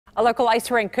A local ice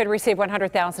rink could receive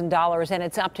 $100,000, and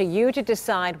it's up to you to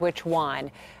decide which one.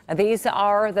 These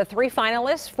are the three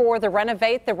finalists for the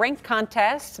Renovate the Rink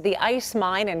contest: the Ice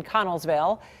Mine in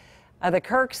Connellsville, the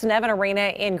Kirk's Nevin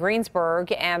Arena in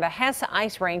Greensburg, and the Hess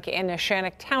Ice Rink in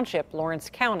Neshannock Township, Lawrence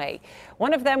County.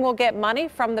 One of them will get money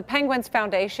from the Penguins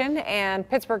Foundation and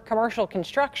Pittsburgh Commercial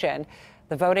Construction.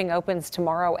 The voting opens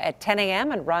tomorrow at 10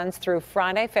 a.m. and runs through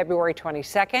Friday, February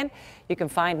 22nd. You can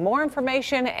find more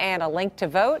information and a link to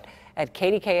vote at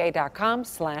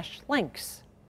KDKA.com/links.